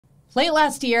Late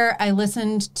last year, I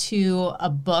listened to a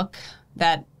book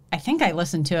that I think I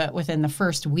listened to it within the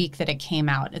first week that it came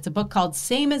out. It's a book called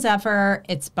Same as Ever.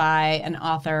 It's by an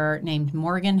author named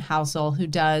Morgan Housel, who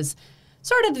does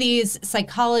sort of these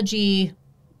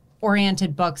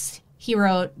psychology-oriented books. He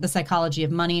wrote The Psychology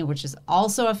of Money, which is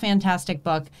also a fantastic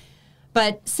book.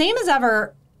 But Same as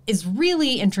Ever is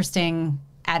really interesting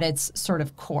at its sort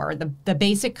of core. The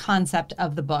basic concept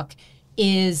of the book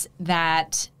is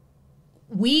that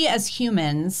we as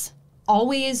humans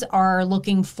always are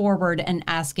looking forward and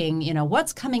asking,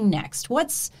 what's coming next?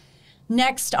 What's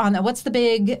next on that? What's the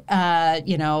big,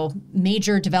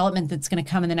 major development that's going to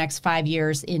come in the next 5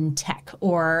 years in tech?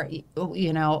 Or,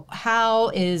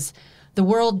 how is the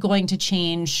world going to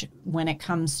change when it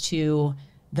comes to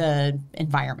the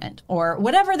environment? Or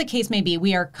whatever the case may be,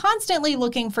 we are constantly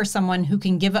looking for someone who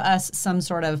can give us some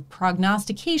sort of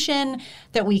prognostication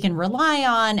that we can rely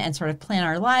on and sort of plan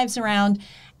our lives around.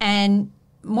 And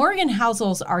Morgan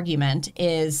Housel's argument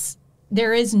is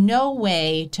there is no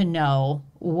way to know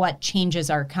what changes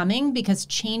are coming because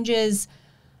changes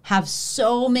have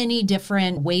so many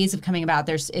different ways of coming about.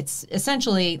 It's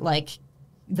essentially like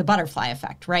the butterfly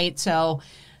effect, right? So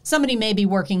somebody may be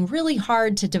working really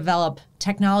hard to develop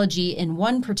technology in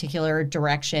one particular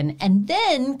direction and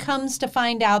then comes to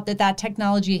find out that that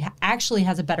technology actually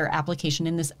has a better application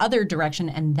in this other direction,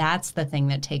 and that's the thing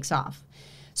that takes off.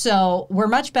 So we're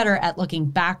much better at looking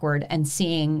backward and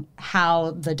seeing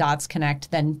how the dots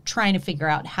connect than trying to figure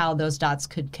out how those dots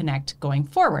could connect going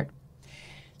forward.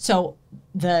 So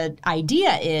the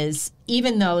idea is,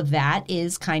 even though that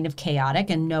is kind of chaotic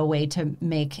and no way to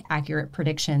make accurate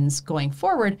predictions going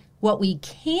forward, what we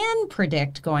can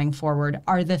predict going forward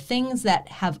are the things that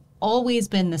have always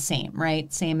been the same,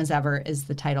 right? Same as Ever is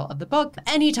the title of the book.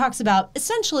 And he talks about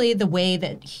essentially the way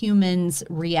that humans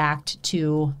react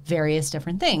to various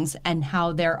different things and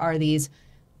how there are these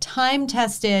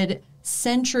time-tested,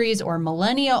 centuries or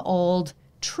millennia-old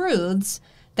truths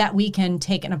that we can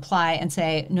take and apply and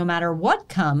say, no matter what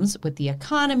comes with the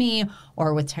economy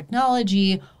or with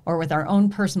technology or with our own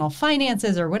personal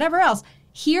finances or whatever else,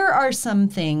 here are some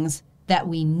things that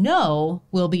we know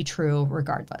will be true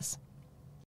regardless.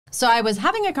 So I was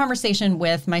having a conversation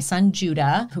with my son,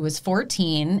 Judah, who was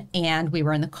 14, and we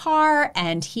were in the car,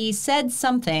 and he said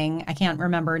something, I can't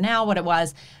remember now what it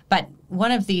was, but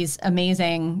one of these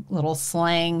amazing little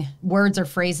slang words or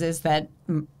phrases that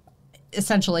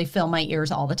essentially fill my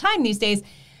ears all the time these days.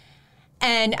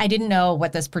 And I didn't know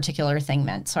what this particular thing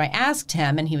meant. So I asked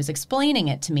him and he was explaining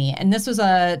it to me. And this was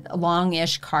a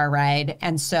long-ish car ride.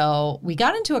 And so we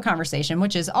got into a conversation,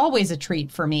 which is always a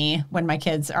treat for me when my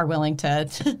kids are willing to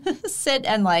sit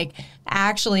and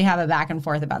actually have a back and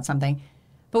forth about something.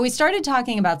 But we started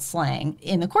talking about slang.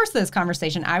 In the course of this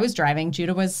conversation, I was driving,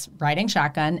 Judah was riding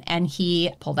shotgun, and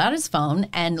he pulled out his phone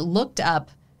and looked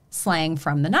up slang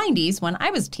from the 90s when I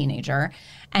was a teenager.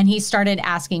 And he started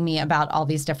asking me about all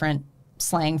these different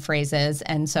slang phrases.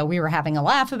 And so we were having a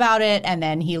laugh about it. And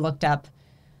then he looked up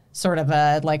sort of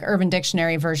a Urban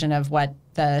Dictionary version of what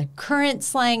the current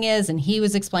slang is. And he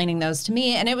was explaining those to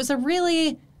me. And it was a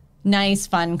really nice,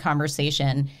 fun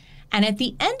conversation. And at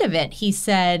the end of it, he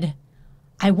said,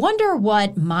 I wonder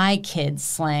what my kids'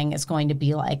 slang is going to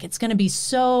be like. It's going to be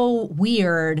so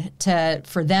weird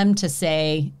for them to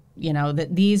say,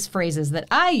 that these phrases that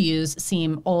I use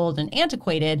seem old and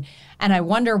antiquated, and I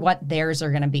wonder what theirs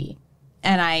are going to be.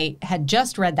 And I had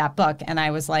just read that book, and I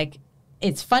was like,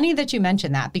 it's funny that you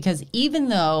mentioned that, because even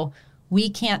though we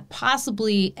can't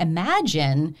possibly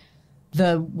imagine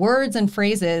the words and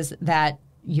phrases that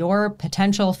your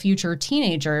potential future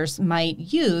teenagers might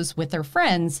use with their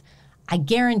friends, I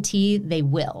guarantee they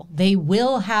will. They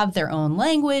will have their own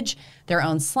language, their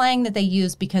own slang that they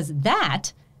use, because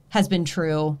that has been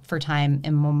true for time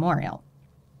immemorial.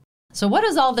 So what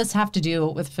does all this have to do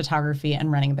with photography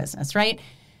and running a business, right?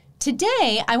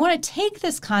 Today, I want to take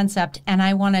this concept and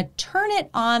I want to turn it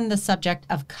on the subject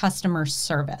of customer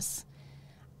service.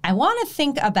 I want to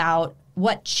think about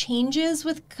what changes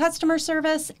with customer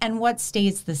service and what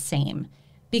stays the same,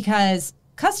 because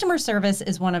customer service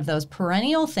is one of those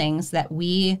perennial things that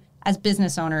we as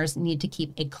business owners need to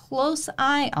keep a close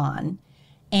eye on.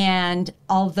 And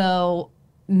although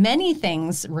many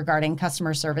things regarding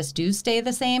customer service do stay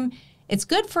the same, it's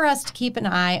good for us to keep an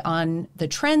eye on the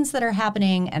trends that are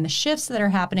happening and the shifts that are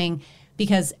happening,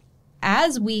 because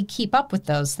as we keep up with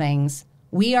those things,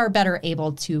 we are better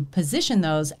able to position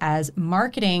those as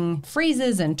marketing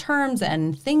phrases and terms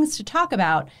and things to talk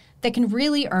about that can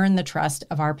really earn the trust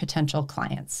of our potential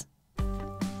clients.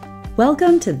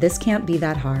 Welcome to This Can't Be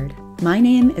That Hard, My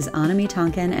name is Anami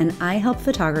Tonkin, and I help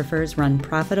photographers run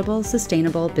profitable,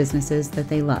 sustainable businesses that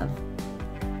they love.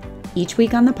 Each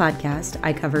week on the podcast,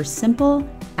 I cover simple,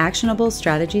 actionable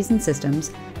strategies and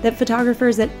systems that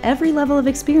photographers at every level of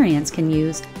experience can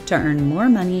use to earn more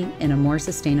money in a more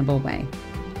sustainable way.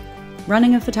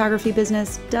 Running a photography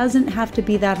business doesn't have to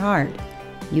be that hard.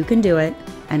 You can do it,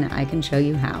 and I can show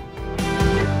you how.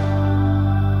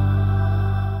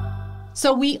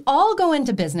 So we all go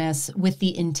into business with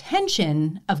the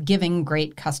intention of giving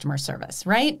great customer service,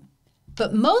 right?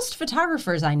 But most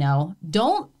photographers I know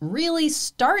don't really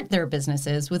start their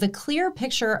businesses with a clear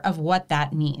picture of what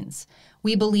that means.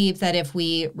 We believe that if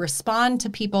we respond to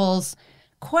people's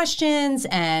questions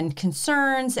and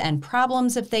concerns and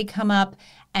problems if they come up,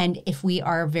 and if we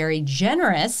are very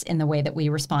generous in the way that we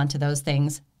respond to those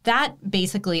things, that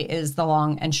basically is the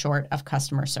long and short of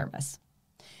customer service.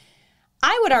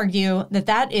 I would argue that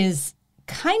that is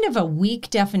kind of a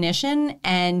weak definition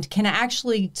and can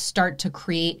actually start to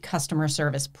create customer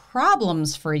service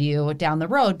problems for you down the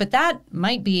road, but that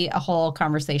might be a whole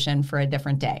conversation for a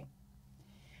different day.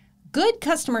 Good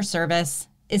customer service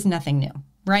is nothing new,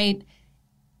 right?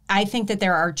 I think that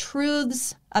there are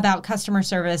truths about customer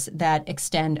service that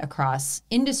extend across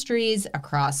industries,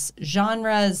 across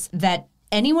genres, that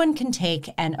anyone can take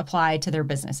and apply to their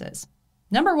businesses.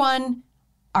 Number one,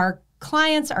 our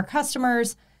clients, our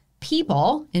customers,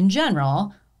 people in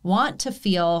general want to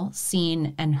feel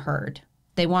seen and heard.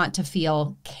 They want to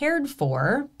feel cared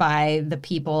for by the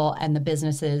people and the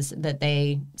businesses that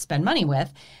they spend money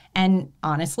with. And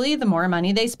honestly, the more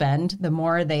money they spend, the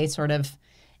more they sort of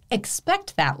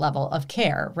expect that level of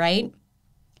care, right?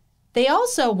 They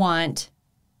also want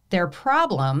their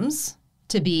problems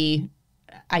to be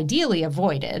ideally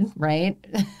avoided, right?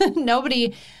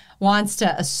 Nobody wants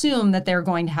to assume that they're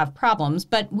going to have problems,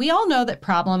 but we all know that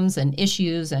problems and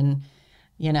issues and,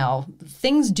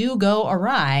 things do go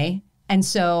awry. And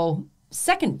so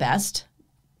second best,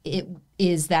 it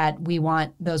is that we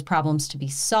want those problems to be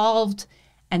solved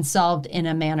and solved in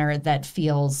a manner that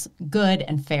feels good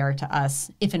and fair to us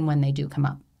if and when they do come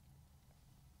up.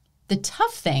 The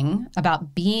tough thing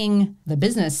about being the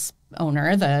business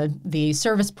owner, the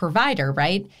service provider,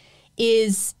 right,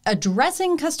 is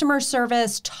addressing customer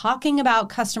service, talking about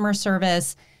customer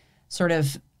service, sort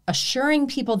of assuring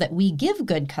people that we give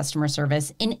good customer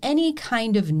service in any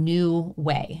kind of new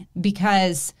way,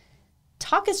 because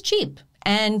talk is cheap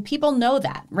and people know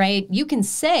that, right? You can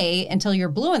say until you're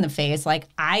blue in the face, like,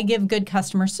 I give good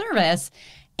customer service,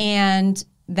 and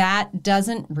that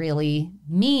doesn't really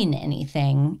mean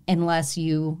anything unless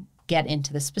you get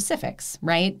into the specifics,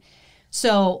 right?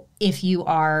 So if you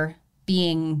are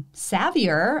being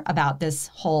savvier about this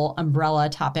whole umbrella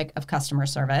topic of customer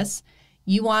service,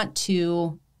 you want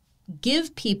to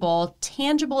give people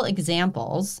tangible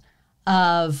examples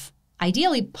of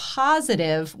ideally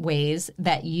positive ways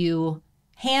that you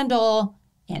handle,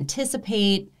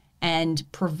 anticipate, and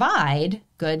provide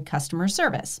good customer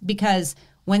service. Because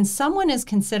when someone is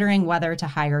considering whether to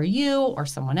hire you or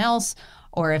someone else,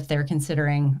 or if they're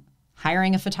considering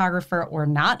hiring a photographer or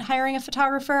not hiring a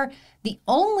photographer, the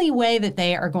only way that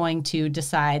they are going to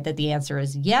decide that the answer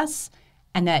is yes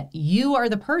and that you are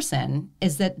the person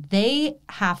is that they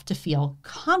have to feel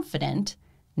confident,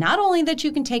 not only that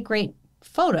you can take great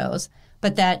photos,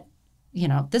 but that,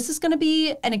 this is going to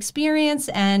be an experience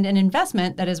and an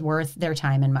investment that is worth their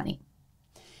time and money.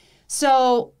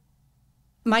 So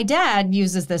my dad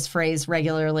uses this phrase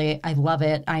regularly. I love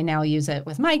it. I now use it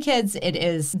with my kids. It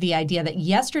is the idea that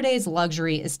yesterday's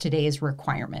luxury is today's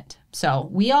requirement. So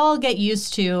we all get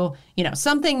used to,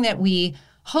 something that we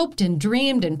hoped and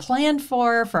dreamed and planned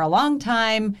for a long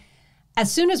time.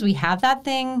 As soon as we have that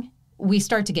thing, we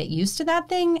start to get used to that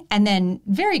thing. And then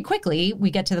very quickly, we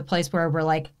get to the place where we're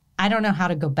like, I don't know how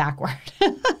to go backward.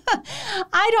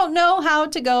 I don't know how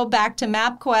to go back to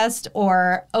MapQuest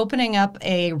or opening up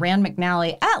a Rand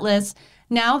McNally atlas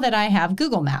now that I have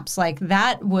Google Maps. Like,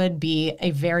 that would be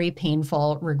a very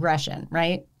painful regression,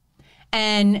 right?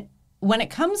 And when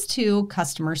it comes to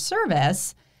customer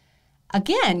service,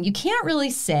 again, you can't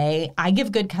really say, I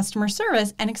give good customer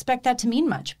service and expect that to mean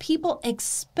much. People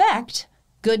expect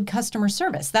good customer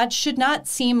service. That should not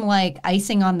seem like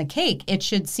icing on the cake. It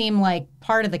should seem like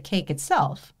part of the cake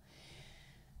itself.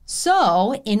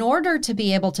 So in order to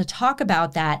be able to talk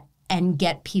about that and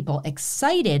get people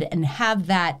excited and have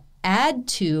that add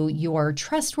to your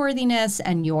trustworthiness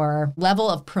and your level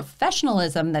of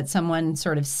professionalism that someone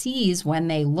sort of sees when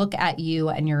they look at you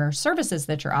and your services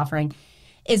that you're offering,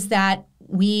 is that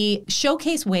we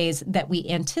showcase ways that we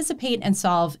anticipate and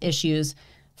solve issues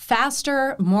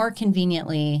faster, more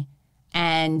conveniently,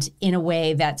 and in a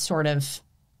way that sort of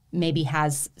maybe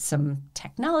has some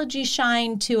technology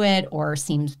shine to it or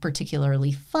seems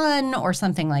particularly fun or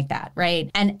something like that, right?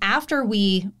 And after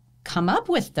we come up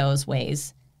with those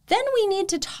ways, then we need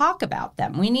to talk about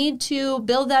them. We need to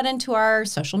build that into our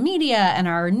social media and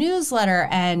our newsletter.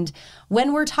 And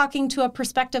when we're talking to a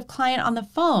prospective client on the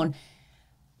phone,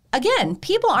 again,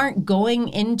 people aren't going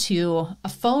into a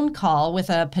phone call with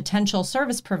a potential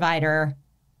service provider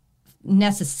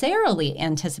necessarily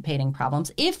anticipating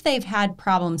problems. If they've had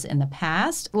problems in the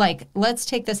past, like let's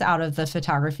take this out of the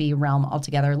photography realm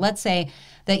altogether. Let's say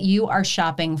that you are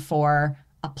shopping for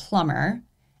a plumber,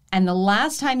 and the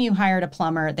last time you hired a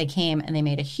plumber, they came and they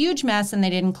made a huge mess and they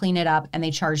didn't clean it up and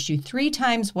they charged you 3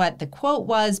 times what the quote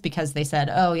was because they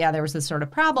said, oh yeah, there was this sort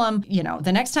of problem. You know,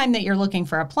 the next time that you're looking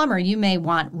for a plumber, you may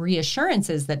want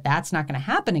reassurances that that's not going to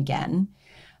happen again.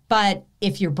 But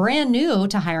if you're brand new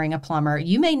to hiring a plumber,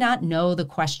 you may not know the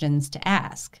questions to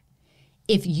ask.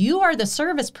 If you are the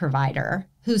service provider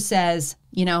who says,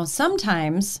 you know,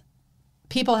 sometimes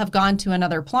people have gone to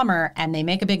another plumber and they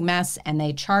make a big mess and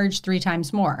they charge 3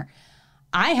 times more.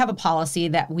 I have a policy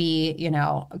that we, you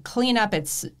know, clean up.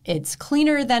 It's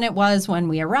cleaner than it was when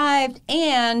we arrived.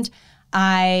 And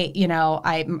I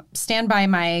stand by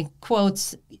my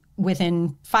quotes.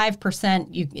 Within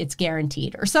 5%, it's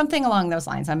guaranteed, or something along those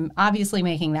lines. I'm obviously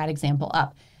making that example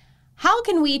up. How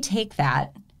can we take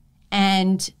that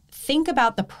and think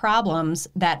about the problems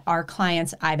that our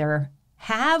clients either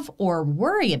have or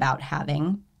worry about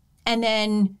having, and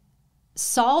then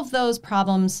solve those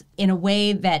problems in a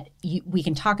way that we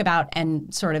can talk about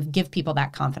and sort of give people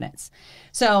that confidence?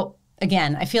 So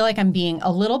again, I feel like I'm being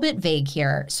a little bit vague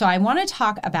here. So I want to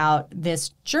talk about this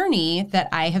journey that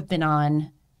I have been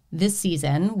on this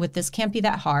season with This Can't Be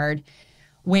That Hard,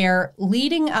 where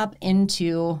leading up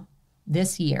into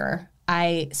this year,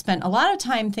 I spent a lot of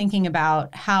time thinking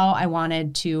about how I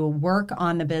wanted to work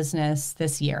on the business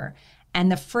this year. And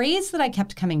the phrase that I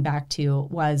kept coming back to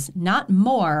was not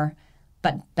more,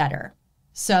 but better.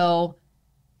 So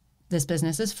this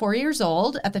business is 4 years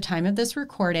old at the time of this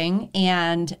recording,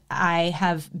 and I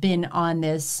have been on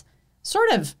this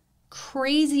sort of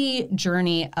crazy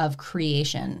journey of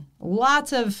creation.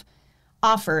 Lots of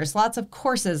offers, lots of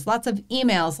courses, lots of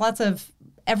emails, lots of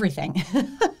everything.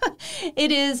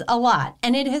 It is a lot,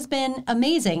 and it has been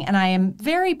amazing. And I am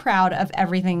very proud of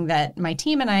everything that my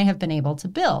team and I have been able to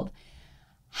build.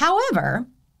 However,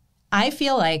 I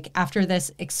feel like after this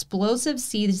explosive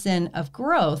season of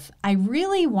growth, I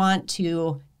really want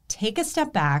to take a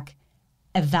step back,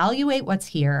 evaluate what's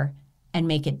here, and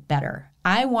make it better.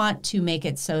 I want to make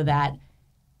it so that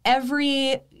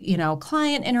every,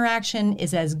 client interaction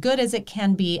is as good as it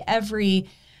can be. Every,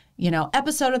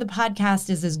 episode of the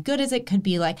podcast is as good as it could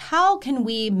be. Like, how can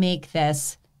we make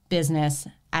this business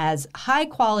as high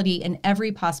quality in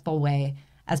every possible way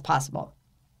as possible?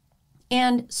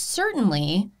 And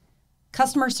certainly,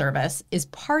 customer service is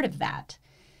part of that.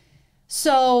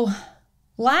 So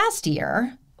last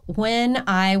year, when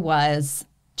I wasn't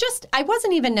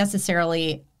even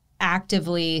necessarily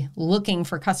actively looking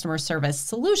for customer service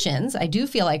solutions. I do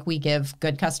feel like we give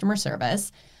good customer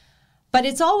service, but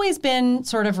it's always been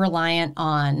sort of reliant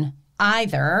on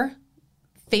either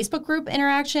Facebook group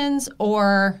interactions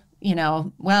or,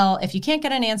 if you can't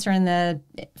get an answer in the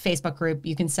Facebook group,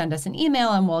 you can send us an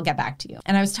email and we'll get back to you.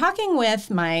 And I was talking with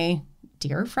my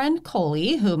dear friend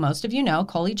Coley, who most of you know,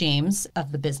 Coley James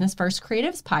of the Business First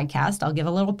Creatives podcast. I'll give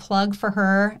a little plug for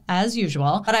her as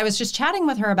usual. But I was just chatting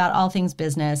with her about all things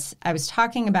business. I was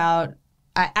talking about,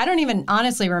 I don't even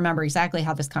honestly remember exactly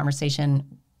how this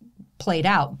conversation played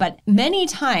out, but many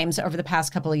times over the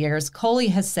past couple of years, Coley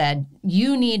has said,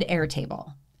 you need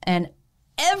Airtable. And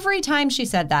every time she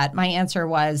said that, my answer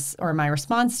was, or my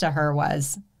response to her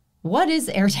was, what is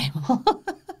Airtable?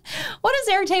 What is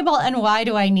Airtable and why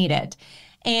do I need it?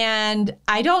 And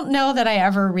I don't know that I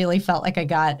ever really felt like I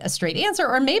got a straight answer,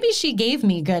 or maybe she gave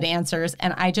me good answers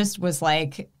and I just was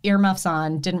like earmuffs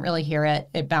on, didn't really hear it.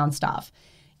 It bounced off.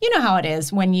 You know how it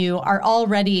is when you are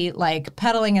already like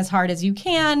pedaling as hard as you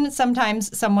can.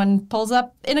 Sometimes someone pulls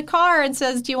up in a car and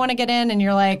says, do you want to get in? And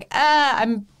you're like,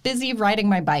 I'm busy riding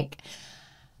my bike.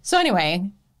 So anyway,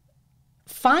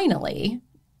 finally,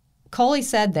 Coley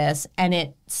said this and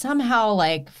it somehow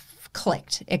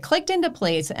clicked. It clicked into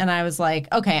place and I was like,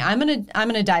 okay, I'm going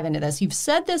to dive into this. You've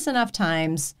said this enough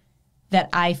times that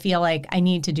I feel like I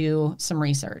need to do some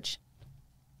research.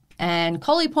 And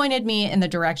Coley pointed me in the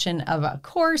direction of a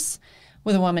course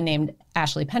with a woman named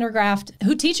Ashley Pendergraft,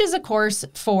 who teaches a course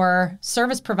for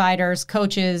service providers,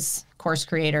 coaches, course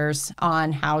creators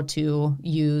on how to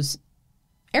use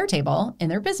Airtable in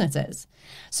their businesses.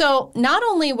 So not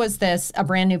only was this a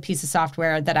brand new piece of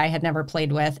software that I had never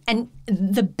played with, and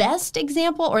the best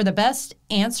example or the best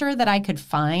answer that I could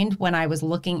find when I was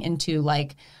looking into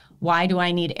like, why do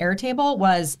I need Airtable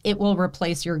was it will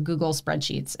replace your Google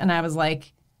spreadsheets. And I was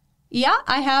like, yeah,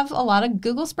 I have a lot of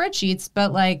Google spreadsheets,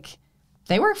 but like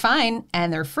they work fine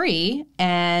and they're free.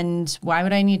 And why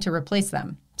would I need to replace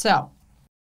them? So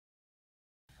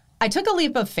I took a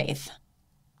leap of faith.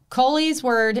 Coley's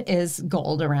word is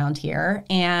gold around here.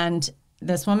 And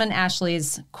this woman,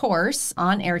 Ashley's course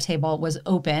on Airtable was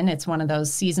open. It's one of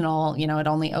those seasonal, it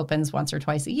only opens once or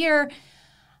twice a year.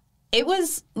 It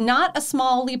was not a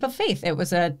small leap of faith. It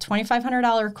was a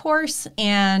 $2,500 course,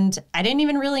 and I didn't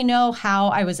even really know how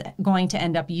I was going to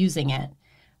end up using it.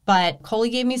 But Coley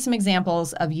gave me some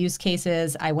examples of use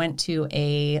cases. I went to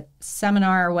a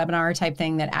seminar, webinar type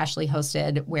thing that Ashley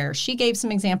hosted where she gave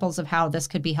some examples of how this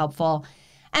could be helpful.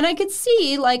 And I could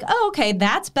see like, oh, okay,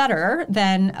 that's better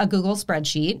than a Google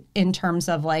spreadsheet in terms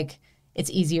of like, it's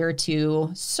easier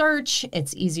to search,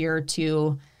 it's easier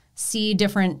to see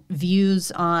different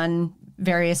views on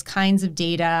various kinds of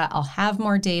data. I'll have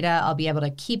more data. I'll be able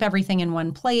to keep everything in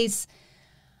one place.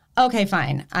 Okay,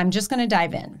 fine. I'm just going to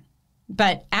dive in.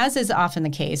 But as is often the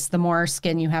case, the more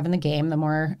skin you have in the game, the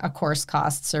more a course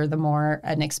costs or the more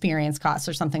an experience costs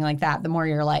or something like that, the more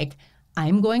you're like,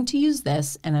 I'm going to use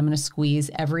this and I'm going to squeeze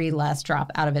every last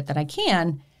drop out of it that I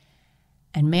can.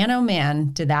 And man, oh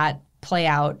man, did that play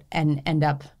out and end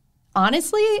up,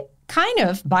 honestly, kind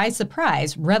of by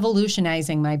surprise,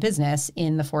 revolutionizing my business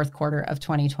in the fourth quarter of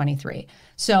 2023.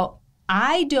 So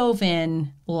I dove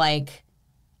in like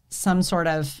some sort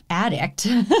of addict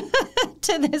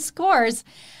to this course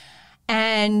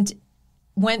and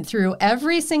went through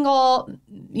every single,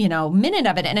 minute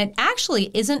of it. And it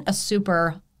actually isn't a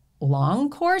super long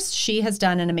course. She has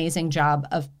done an amazing job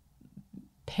of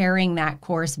paring that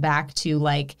course back to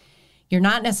like, you're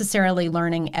not necessarily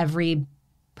learning every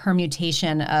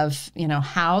permutation of,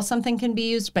 how something can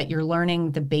be used, but you're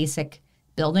learning the basic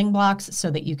building blocks so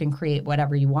that you can create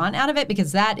whatever you want out of it,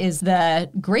 because that is the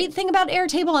great thing about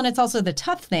Airtable. And it's also the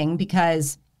tough thing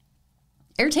because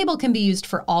Airtable can be used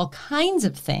for all kinds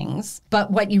of things, but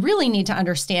what you really need to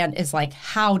understand is like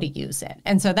how to use it.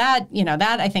 And so that,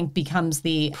 that I think becomes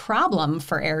the problem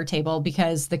for Airtable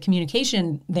because the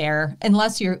communication there,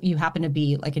 unless you happen to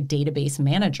be like a database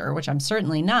manager, which I'm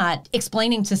certainly not,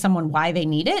 explaining to someone why they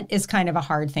need it is kind of a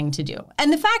hard thing to do.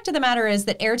 And the fact of the matter is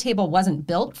that Airtable wasn't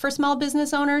built for small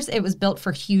business owners. It was built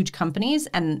for huge companies,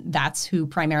 and that's who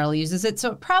primarily uses it.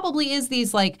 So it probably is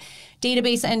these like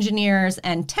database engineers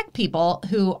and tech people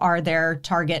who are their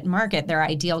target market, their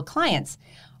ideal clients.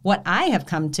 What I have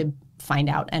come to find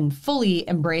out and fully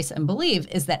embrace and believe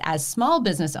is that as small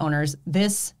business owners,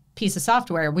 this piece of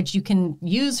software, which you can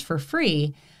use for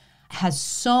free, has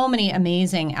so many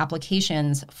amazing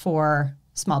applications for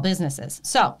small businesses.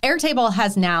 So Airtable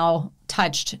has now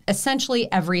touched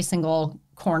essentially every single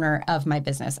corner of my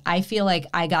business. I feel like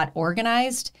I got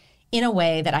organized in a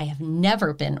way that I have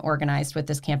never been organized with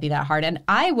This Can't Be That Hard. And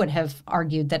I would have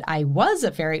argued that I was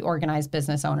a very organized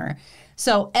business owner.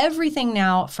 So everything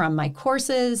now from my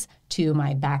courses to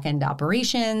my back-end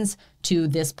operations to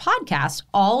this podcast,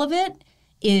 all of it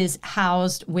is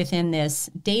housed within this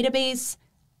database.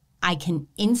 I can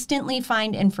instantly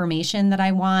find information that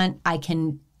I want. I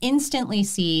can instantly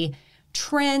see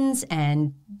trends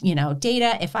and,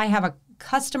 data. If I have a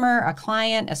customer, a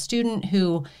client, a student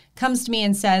who comes to me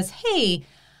and says, hey,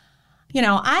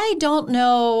 I don't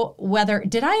know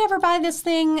did I ever buy this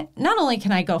thing? Not only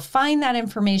can I go find that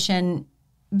information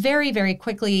very, very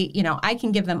quickly, I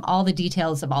can give them all the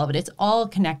details of all of it. It's all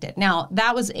connected. Now,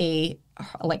 that was a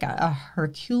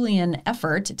Herculean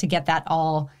effort to get that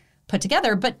all put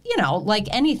together. But, like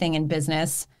anything in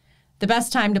business, the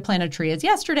best time to plant a tree is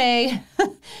yesterday.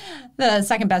 The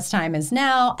second best time is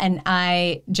now. And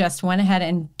I just went ahead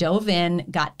and dove in,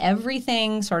 got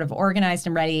everything sort of organized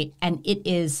and ready. And it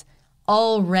is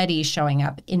already showing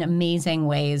up in amazing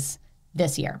ways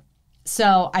this year.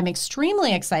 So I'm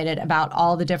extremely excited about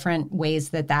all the different ways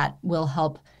that will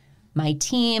help my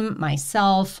team,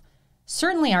 myself,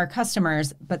 certainly our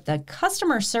customers, but the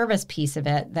customer service piece of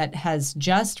it that has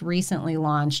just recently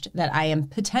launched that I am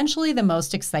potentially the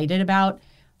most excited about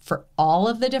for all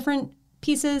of the different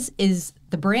pieces is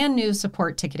the brand new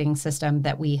support ticketing system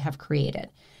that we have created.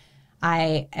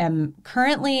 I am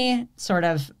currently sort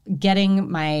of getting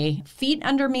my feet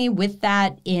under me with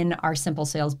that in our Simple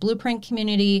Sales Blueprint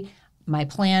community. My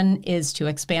plan is to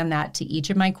expand that to each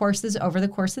of my courses over the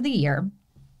course of the year.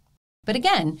 But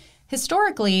again,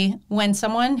 historically, when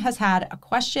someone has had a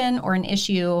question or an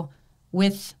issue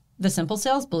with the Simple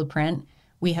Sales Blueprint,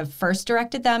 We have first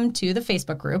directed them to the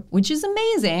Facebook group, which is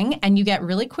amazing. And you get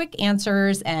really quick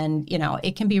answers and,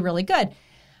 it can be really good.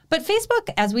 But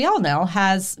Facebook, as we all know,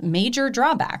 has major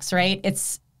drawbacks, right?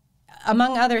 It's,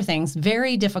 among other things,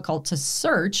 very difficult to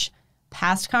search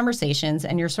past conversations,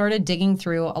 and you're sort of digging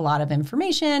through a lot of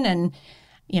information, and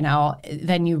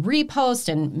then you repost,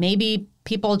 and maybe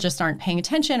people just aren't paying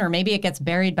attention, or maybe it gets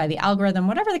buried by the algorithm,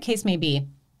 whatever the case may be.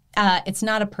 It's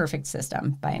not a perfect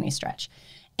system by any stretch.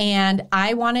 And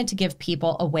I wanted to give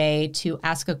people a way to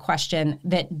ask a question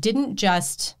that didn't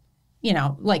just,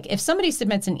 like if somebody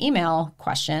submits an email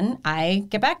question, I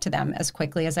get back to them as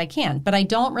quickly as I can, but I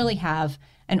don't really have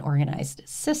an organized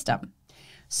system.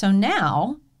 So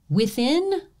now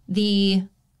within the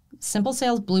Simple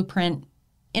Sales Blueprint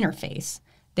interface,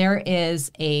 there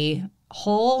is a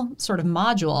whole sort of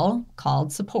module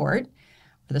called support,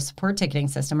 or the support ticketing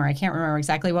system, or I can't remember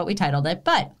exactly what we titled it.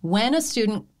 But when a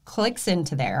student clicks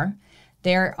into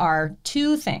there are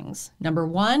two things. Number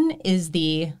one is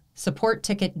the support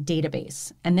ticket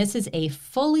database. And this is a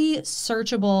fully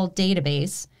searchable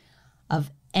database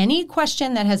of any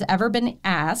question that has ever been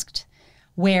asked,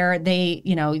 where they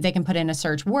can put in a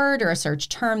search word or a search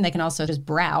term. They can also just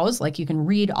browse, like you can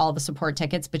read all the support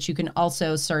tickets, but you can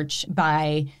also search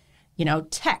by,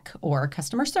 tech or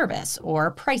customer service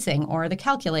or pricing or the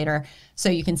calculator. So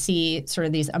you can see sort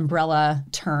of these umbrella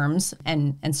terms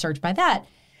and search by that.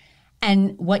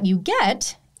 And what you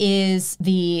get is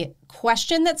the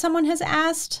question that someone has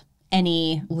asked,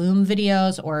 any Loom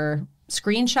videos or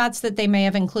screenshots that they may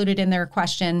have included in their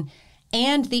question,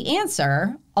 and the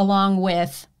answer, along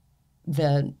with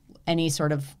any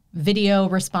sort of video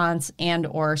response and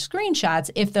or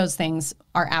screenshots, if those things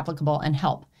are applicable and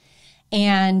help.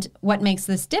 And what makes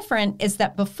this different is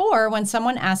that before, when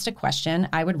someone asked a question,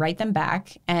 I would write them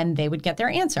back and they would get their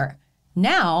answer.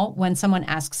 Now, when someone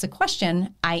asks a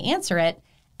question, I answer it,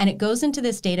 and it goes into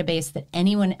this database that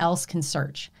anyone else can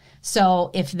search.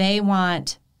 So if they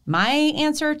want my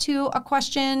answer to a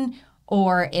question,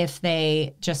 or if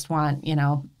they just want,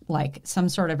 like some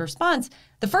sort of response,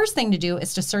 the first thing to do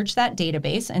is to search that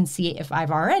database and see if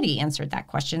I've already answered that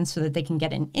question so that they can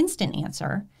get an instant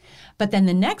answer. But then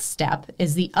the next step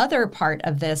is the other part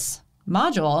of this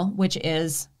module, which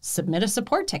is submit a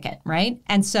support ticket, right?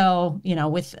 And so,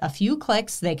 with a few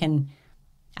clicks, they can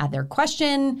add their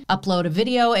question, upload a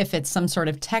video if it's some sort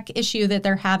of tech issue that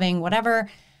they're having, whatever.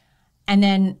 And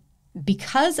then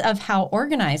because of how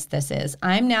organized this is,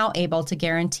 I'm now able to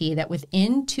guarantee that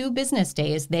within 2 business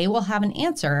days, they will have an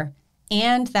answer,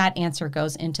 and that answer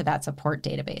goes into that support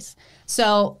database.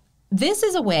 So this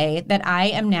is a way that I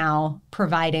am now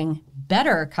providing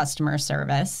better customer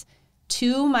service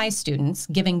to my students,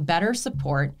 giving better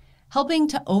support, helping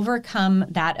to overcome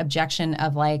that objection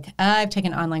of like, I've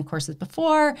taken online courses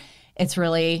before. It's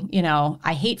really,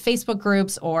 I hate Facebook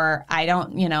groups, or I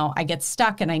don't, I get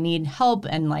stuck and I need help.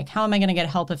 And like, how am I going to get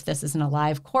help if this isn't a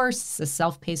live course, it's a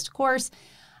self-paced course?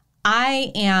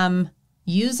 I am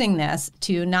using this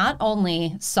to not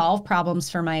only solve problems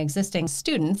for my existing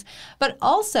students, but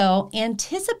also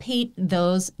anticipate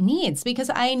those needs, because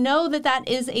I know that that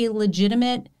is a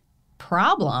legitimate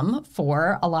problem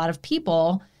for a lot of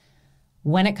people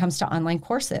when it comes to online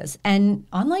courses. And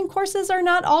online courses are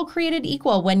not all created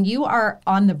equal. When you are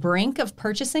on the brink of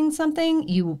purchasing something,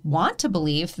 you want to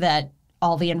believe that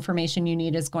all the information you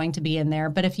need is going to be in there.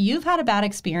 But if you've had a bad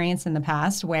experience in the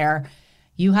past where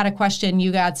you had a question,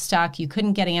 you got stuck, you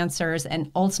couldn't get answers,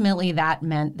 and ultimately that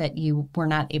meant that you were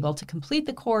not able to complete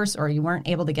the course, or you weren't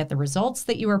able to get the results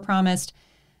that you were promised,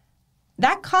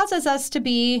 that causes us to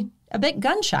be a bit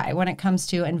gun shy when it comes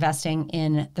to investing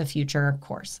in the future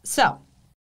course. So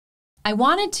I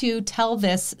wanted to tell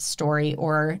this story,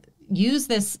 or use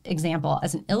this example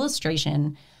as an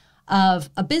illustration of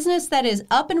a business that is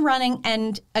up and running.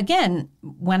 And again,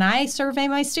 when I survey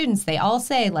my students, they all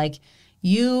say like,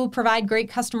 you provide great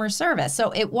customer service.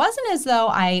 So it wasn't as though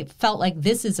I felt like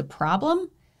this is a problem,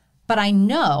 but I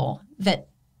know that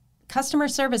customer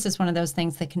service is one of those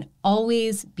things that can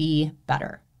always be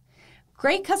better.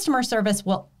 Great customer service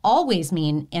will always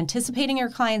mean anticipating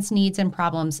your client's needs and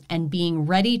problems and being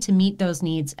ready to meet those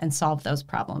needs and solve those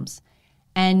problems.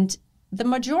 And the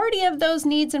majority of those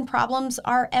needs and problems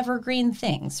are evergreen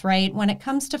things, right? When it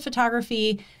comes to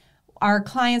photography, our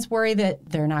clients worry that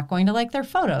they're not going to like their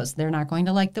photos. They're not going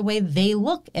to like the way they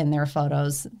look in their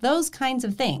photos, those kinds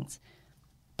of things.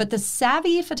 But the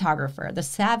savvy photographer, the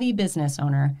savvy business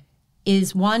owner,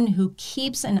 is one who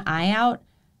keeps an eye out,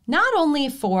 not only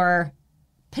for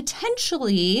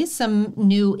potentially some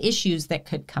new issues that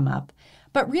could come up,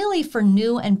 but really for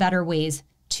new and better ways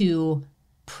to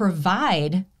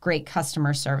provide great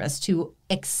customer service, to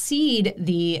exceed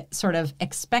the sort of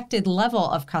expected level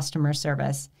of customer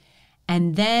service,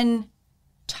 and then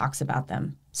talks about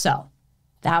them. So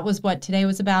that was what today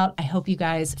was about. I hope you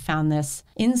guys found this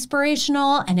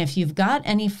inspirational. And if you've got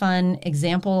any fun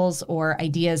examples or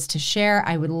ideas to share,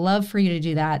 I would love for you to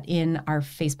do that in our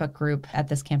Facebook group at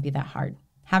This Can't Be That Hard.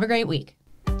 Have a great week.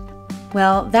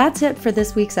 Well, that's it for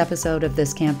this week's episode of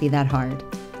This Can't Be That Hard.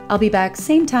 I'll be back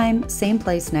same time, same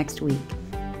place next week.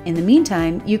 In the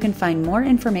meantime, you can find more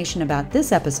information about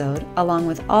this episode, along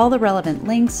with all the relevant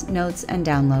links, notes, and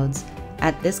downloads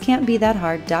at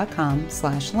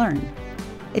thiscan'tbethathard.com/learn.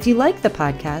 If you like the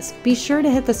podcast, be sure to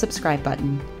hit the subscribe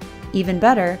button. Even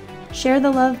better, share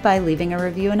the love by leaving a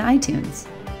review in iTunes.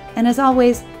 And as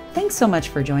always, thanks so much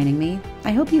for joining me.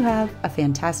 I hope you have a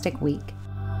fantastic week.